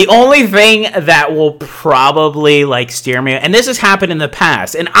 The only thing that will probably, like, steer me, and this has happened in the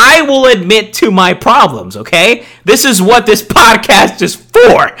past, and I will admit to my problems, okay? This is what this podcast is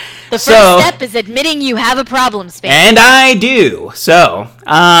for. The first step is admitting you have a problem, Span. And I do. So,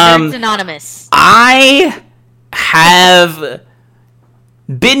 Nerds Anonymous. I have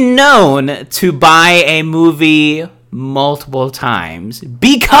been known to buy a movie multiple times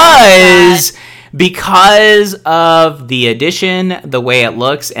because of the edition, the way it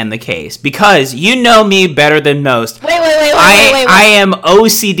looks, and the case. Because you know me better than most. Wait. I am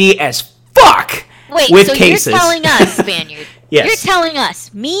OCD as fuck with cases. You're telling us, Spaniard. Yes. You're telling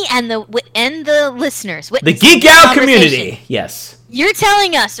us, me and the listeners, the Geek Out community. Yes. You're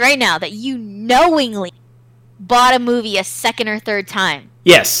telling us right now that you knowingly bought a movie a second or third time.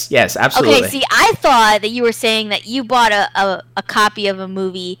 Yes, absolutely. Okay, see, I thought that you were saying that you bought a copy of a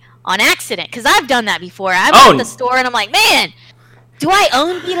movie on accident, because I've done that before. I'm at the store and I'm like, man, do I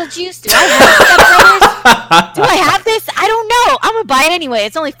own Beetlejuice? Do I have Step Brothers? Do I have this? I don't know. I'm gonna buy it anyway.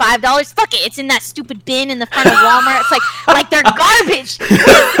 It's only $5. Fuck it. It's in that stupid bin in the front of Walmart. It's like they're garbage. What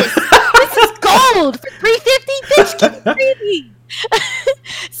is this? This is gold for $3.50. Bitch, give me $3.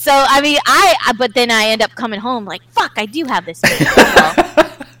 So I mean, but then I end up coming home like, fuck, I do have this movie.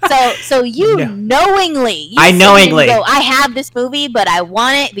 So you knowingly, I knowingly go, I have this movie, but I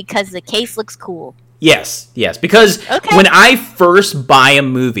want it because the case looks cool. Yes, because when I first buy a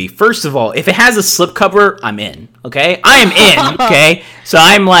movie, first of all, if it has a slipcover, I'm in, okay? I am in, okay? So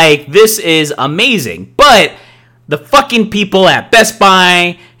I'm like, this is amazing. But the fucking people at Best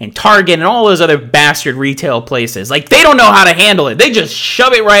Buy and Target and all those other bastard retail places, like, they don't know how to handle it. They just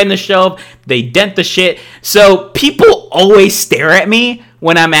shove it right in the shelf. They dent the shit. So people always stare at me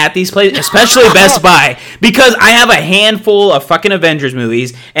when I'm at these places, especially Best Buy, because I have a handful of fucking Avengers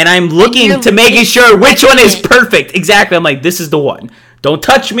movies, and I'm looking to making sure which one is perfect. Exactly. I'm like, this is the one. Don't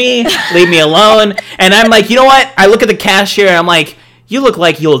touch me. Leave me alone. And I'm like, you know what? I look at the cashier, and I'm like, you look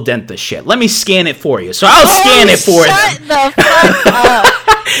like you'll dent the shit. Let me scan it for you. So I'll scan it for them. Shut the fuck up.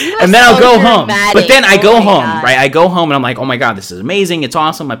 And then I'll go home. But then I go home, right? I go home and I'm like, oh my God, this is amazing. It's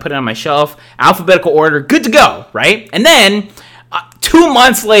awesome. I put it on my shelf, alphabetical order, good to go, right? And then 2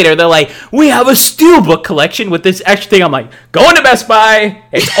 months later, they're like, we have a Steelbook collection with this extra thing. I'm like, going to Best Buy.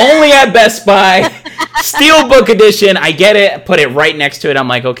 It's only at Best Buy. Steelbook edition. I get it. Put it right next to it. I'm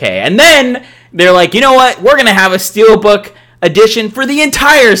like, okay. And then they're like, you know what? We're going to have a Steelbook edition for the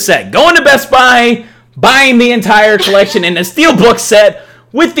entire set. Going to Best Buy, buying the entire collection in a Steelbook set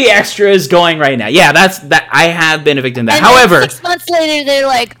with the extras going right now. Yeah, that. I have been a victim of that. And however, 6 months later, they're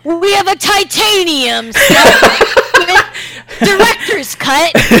like, we have a titanium director's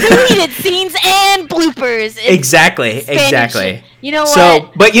cut, deleted scenes, and bloopers. Exactly. You know what? So,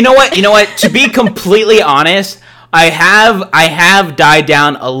 but you know what? To be completely honest, I have died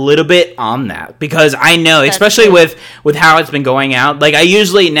down a little bit on that, because I know, especially with how it's been going out, like, I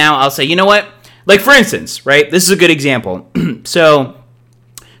usually now I'll say, you know what? Like, for instance, right? This is a good example. So,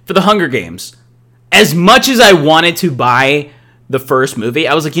 for the Hunger Games, as much as I wanted to buy the first movie,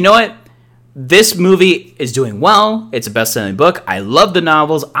 I was like, you know what? This movie is doing well. It's a best-selling book. I love the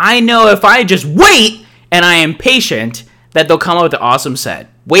novels. I know if I just wait and I am patient, that they'll come up with an awesome set.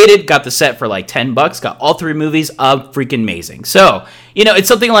 Waited, got the set for like $10, got all 3 movies up, freaking amazing. So, it's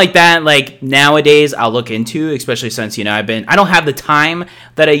something like that, like, nowadays I'll look into, especially since, I don't have the time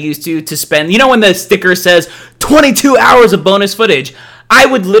that I used to spend. When the sticker says 22 hours of bonus footage, I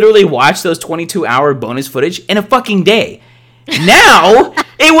would literally watch those 22-hour bonus footage in a fucking day. Now,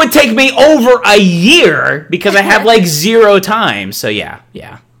 it would take me over a year because I have like 0 time. So yeah.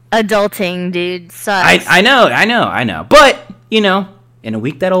 Adulting, dude, sucks. I know. But, in a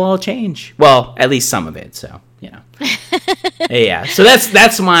week that'll all change. Well, at least some of it, so, Yeah, so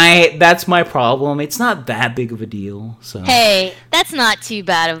that's my problem. It's not that big of a deal, so. Hey, that's not too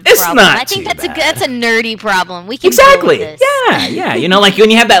bad of a it's problem. Not I think too that's a nerdy problem. We can exactly. Deal with this. Yeah. Like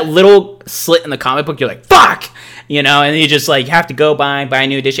when you have that little slit in the comic book, you're like, fuck! And you just like have to go buy a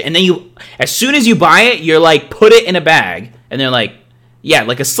new edition, and then as soon as you buy it, you're like, put it in a bag, and they're like, yeah,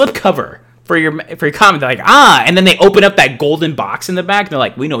 like a slip cover for your comic. They're like, and then they open up that golden box in the back, and they're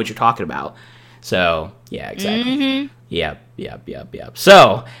like, we know what you're talking about. So yeah, exactly. Mm-hmm. Yep.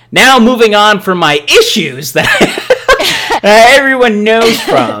 So now moving on from my issues that everyone knows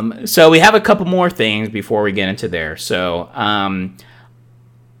from. So we have a couple more things before we get into there. So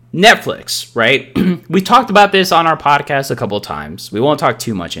Netflix, right? We talked about this on our podcast a couple of times. We won't talk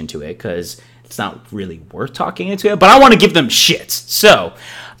too much into it because it's not really worth talking into it, but I want to give them shits. So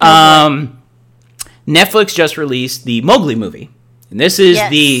Netflix just released the Mowgli movie. And this is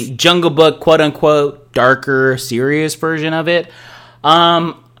the Jungle Book, quote-unquote, darker, serious version of it.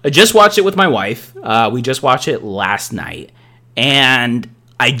 I just watched it with my wife. We just watched it last night. And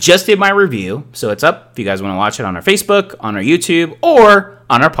I just did my review, so it's up. If you guys want to watch it on our Facebook, on our YouTube, or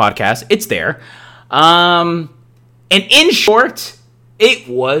on our podcast, it's there. And in short, it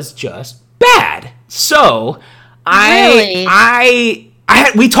was just bad. So, we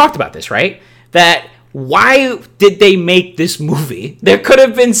talked about this, right? That why did they make this movie? There could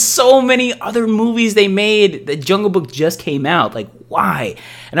have been so many other movies they made. The Jungle Book just came out. Like, why?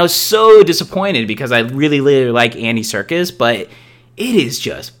 And I was so disappointed because I really like Andy Serkis, but it is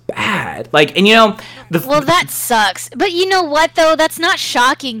just bad. Like, and well, that sucks. But you know what, though? That's not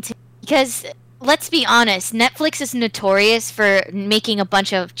shocking to me because, let's be honest, Netflix is notorious for making a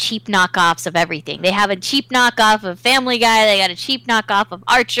bunch of cheap knockoffs of everything. They have a cheap knockoff of Family Guy. They got a cheap knockoff of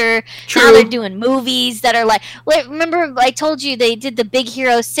Archer. True. Now they're doing movies that are like, remember I told you they did the Big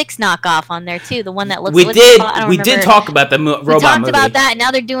Hero 6 knockoff on there too, the one that looks. We did talk about the robot movie. We talked about that, and now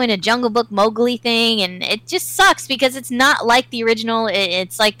they're doing a Jungle Book Mowgli thing, and it just sucks because it's not like the original.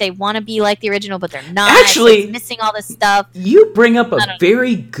 It's like they want to be like the original, but they're not. Actually, it's missing all this stuff. You bring up a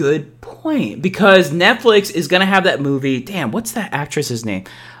very good point. point because Netflix is gonna have that movie. Damn, what's that actress's name?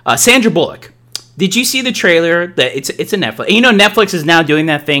 Sandra Bullock. Did you see the trailer? That it's a Netflix. And you know, Netflix is now doing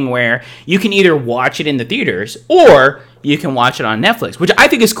that thing where you can either watch it in the theaters or you can watch it on Netflix, which I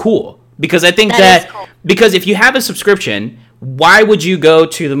think is cool because I think that cool. Because if you have a subscription, why would you go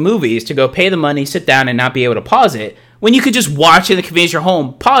to the movies to go pay the money, sit down, and not be able to pause it when you could just watch it in the convenience of your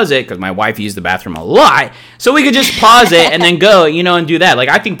home, pause it, because my wife used the bathroom a lot, so we could just pause it and then go, you know, and do that. Like,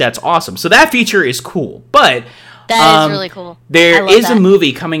 I think that's awesome. So that feature is cool, but that is really cool. There is a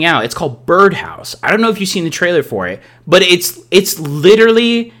movie coming out. It's called Birdhouse. I don't know if you've seen the trailer for it, but it's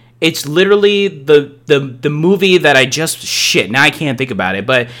literally the movie that I just now I can't think about it,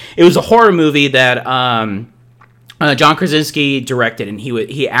 but it was a horror movie that John Krasinski directed, and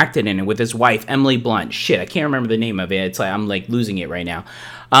he acted in it with his wife Emily Blunt. Shit, I can't remember the name of it. It's like I'm like losing it right now.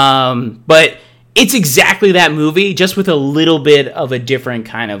 But it's exactly that movie, just with a little bit of a different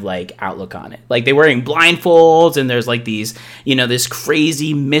kind of like outlook on it. Like they're wearing blindfolds, and there's like these, you know, this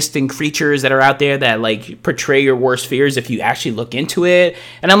crazy mist and creatures that are out there that like portray your worst fears if you actually look into it.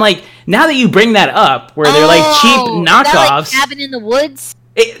 And I'm like, now that you bring that up, where they're like cheap knockoffs, that, like, Cabin in the Woods.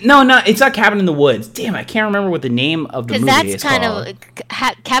 No, it's not Cabin in the Woods. Damn, I can't remember what the name of the movie is called. Because that's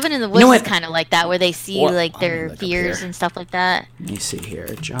kind of Cabin in the Woods is kind of like that, where they see like their fears and stuff like that. Let me see here,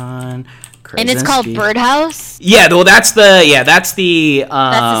 John Krasinski. And it's called Birdhouse. Yeah, well, that's the that's the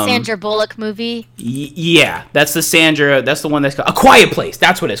Sandra Bullock movie. Yeah, that's the Sandra. That's the one that's called A Quiet Place.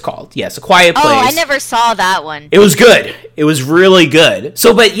 That's what it's called. Yes, A Quiet Place. Oh, I never saw that one. It was good. It was really good.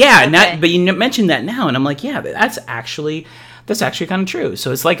 So, but yeah, okay. But you mentioned that now, and I'm like, yeah, that's actually kind of true.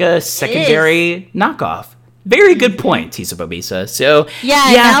 So it's like a secondary knockoff. Very good point, Tisa Babisa. So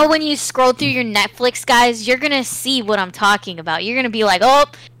yeah, now when you scroll through your Netflix, guys, you're gonna see what I'm talking about. You're gonna be like, oh,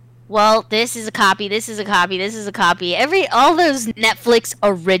 well, this is a copy, this is a copy, this is a copy. All those Netflix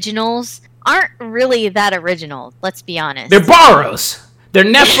originals aren't really that original. Let's be honest. They're borrows. They're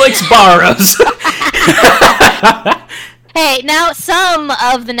Netflix borrows. Hey, now some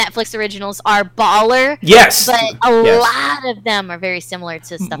of the Netflix originals are baller. Yes. But a lot of them are very similar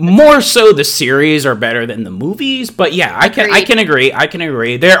to stuff. More so the series are better than the movies, but yeah, I can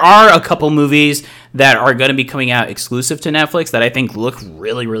agree. There are a couple movies that are going to be coming out exclusive to Netflix that I think look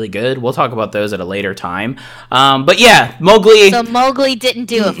really, really good. We'll talk about those at a later time. But yeah, Mowgli. So Mowgli didn't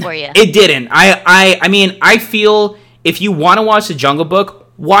do it for you. It didn't. I mean, I feel if you want to watch The Jungle Book,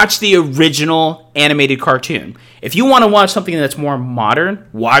 watch the original animated cartoon. If you want to watch something that's more modern,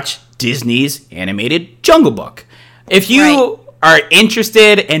 watch Disney's animated Jungle Book. If you are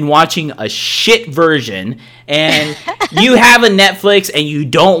interested in watching a shit version and you have a Netflix and you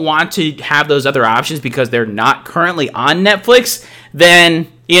don't want to have those other options because they're not currently on Netflix, then,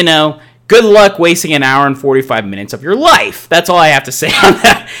 you know, good luck wasting an hour and 45 minutes of your life. That's all I have to say on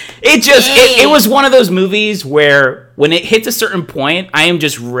that. It was one of those movies where when it hits a certain point, I am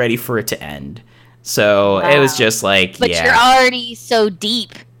just ready for it to end. So It was just like, but you're already so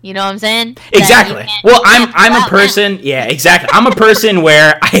deep. You know what I'm saying? Exactly. Well, I'm a person. Yeah, exactly. I'm a person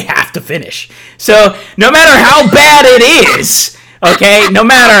where I have to finish. So no matter how bad it is, okay, no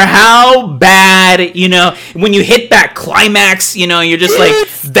matter how bad, you know, when you hit that climax, you know, you're just like,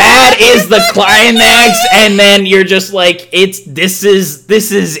 that is the climax, and then you're just like, this is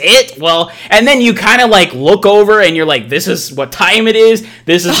it. Well, and then you kind of like look over and you're like, this is what time it is.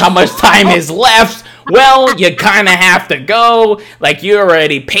 This is how much time is left. Well, you kind of have to go. Like, you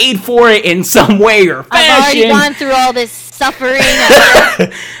already paid for it in some way or fashion. I've already gone through all this suffering.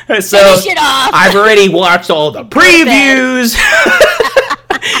 So I've already watched all the previews.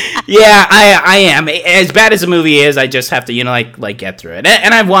 Yeah, I am. As bad as the movie is, I just have to, you know, like get through it.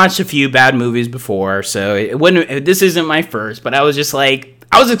 And I've watched a few bad movies before, so this isn't my first, but I was just like,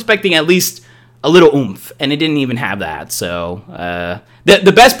 I was expecting at least a little oomph, and it didn't even have that. So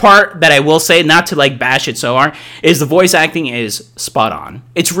the best part that I will say, not to like bash it so hard, is the voice acting is spot on.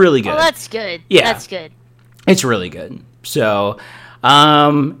 It's really good. Oh, that's good. Yeah, that's good. It's really good. So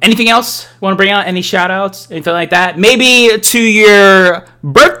anything else you want to bring out? Any shout outs, anything like that? Maybe to your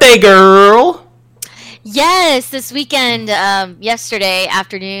birthday girl. Yes, this weekend, yesterday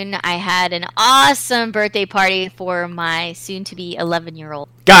afternoon, I had an awesome birthday party for my soon-to-be 11-year-old.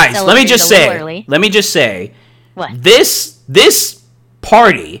 Guys, let me just say, what? This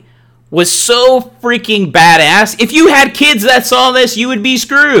party was so freaking badass. If you had kids that saw this, you would be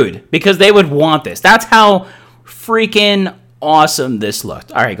screwed because they would want this. That's how freaking awesome this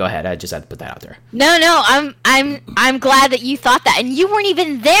looked. All right, go ahead. I just had to put that out there. No, I'm glad that you thought that, and you weren't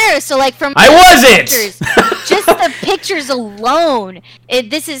even there. So like from I wasn't. Pictures, just the pictures alone,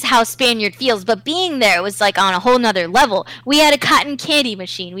 this is how Spaniard feels. But being there was like on a whole nother level. We had a cotton candy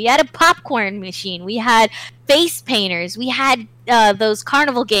machine. We had a popcorn machine. We had face painters. We had those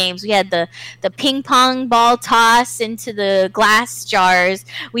carnival games. We had the ping pong ball toss into the glass jars.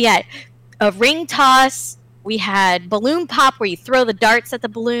 We had a ring toss. We had balloon pop where you throw the darts at the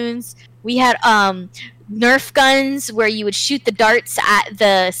balloons. We had Nerf guns where you would shoot the darts at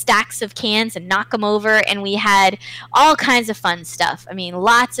the stacks of cans and knock them over. And we had all kinds of fun stuff. I mean,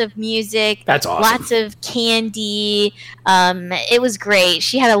 lots of music. That's awesome. Lots of candy. It was great.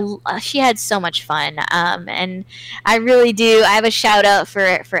 She had so much fun. And I really do. I have a shout out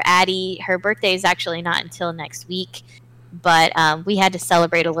for Addie. Her birthday is actually not until next week. But we had to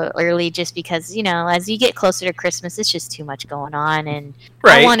celebrate a little early just because, you know, as you get closer to Christmas, it's just too much going on. And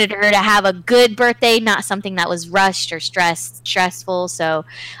I wanted her to have a good birthday, not something that was rushed or stressful. So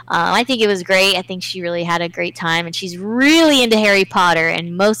I think it was great. I think she really had a great time. And she's really into Harry Potter.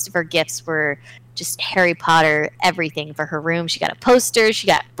 And most of her gifts were just Harry Potter everything for her room. She got a poster. She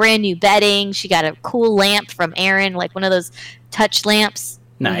got brand new bedding. She got a cool lamp from Aaron, like one of those touch lamps.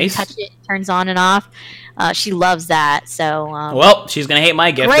 Nice. Touch it, turns on and off. She loves that. So well, she's gonna hate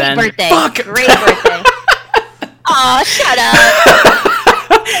my gift great then. Birthday. Fuck. Great birthday. Oh, shut up.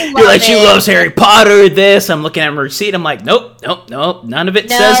 You're like, she loves Harry Potter. This. I'm looking at her receipt. I'm like, nope. None of it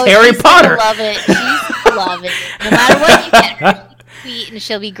says Harry Potter. Love it. She's gonna love it. No matter what you get her, she's sweet and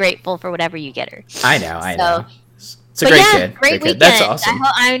she'll be grateful for whatever you get her. I know. It's a great kid. Great weekend. That's awesome.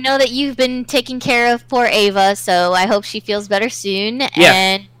 I know that you've been taking care of poor Ava, so I hope she feels better soon.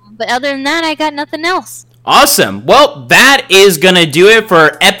 Yeah. But other than that, I got nothing else. Awesome. Well, that is going to do it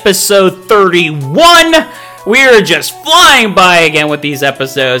for episode 31. We're just flying by again with these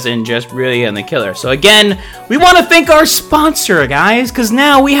episodes and just really on the killer. So again, we want to thank our sponsor, guys, because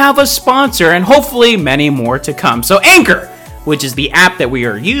now we have a sponsor and hopefully many more to come. So Anchor, which is the app that we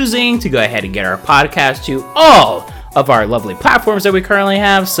are using to go ahead and get our podcast to all of our lovely platforms that we currently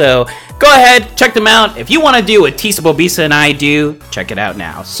have. So go ahead, check them out. If you want to do what Tisa Bobisa and I do, check it out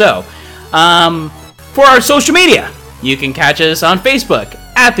now. So, for our social media, you can catch us on Facebook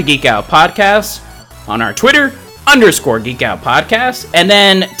at the Geek Out Podcast, on our Twitter _Geek Out Podcast, and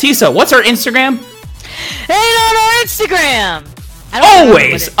then Tisa, what's our Instagram? And on our Instagram,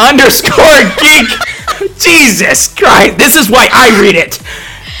 always _geek. Jesus Christ, this is why I read it.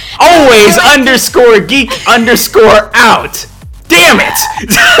 Always _geek_out. Damn it!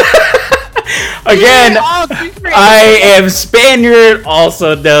 Again, I am Spaniard,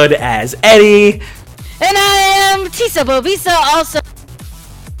 also known as Eddie. And I am Tisa Bobisa, also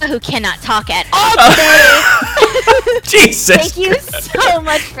who cannot talk at all today. Jesus. Thank you so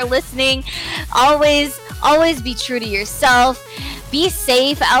much for listening. Always be true to yourself. Be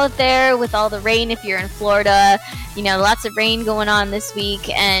safe out there with all the rain if you're in Florida. You know, lots of rain going on this week.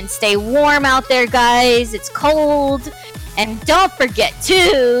 And stay warm out there, guys. It's cold. And don't forget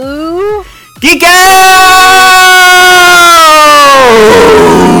to... Geek out!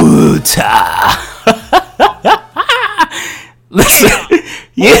 Listen,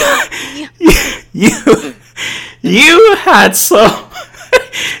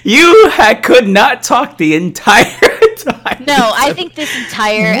 you could not talk the entire time. No, I think this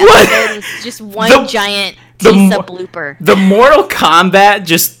entire episode was just one giant Tisa blooper. The Mortal Kombat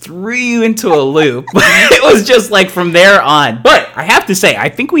just threw you into a loop. It was just like from there on. But I have to say, I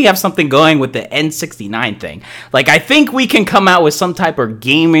think we have something going with the N69 thing. Like, I think we can come out with some type of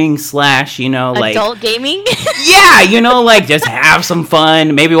gaming / like adult gaming. Yeah, like just have some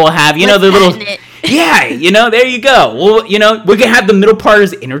fun. Maybe we'll have the little. Yeah, there you go. Well, we can have the middle part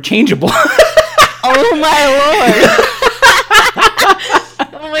as interchangeable. Oh my lord.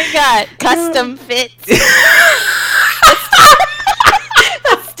 Oh my god, custom fits.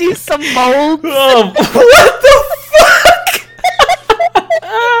 Let's do some molds. Oh, what the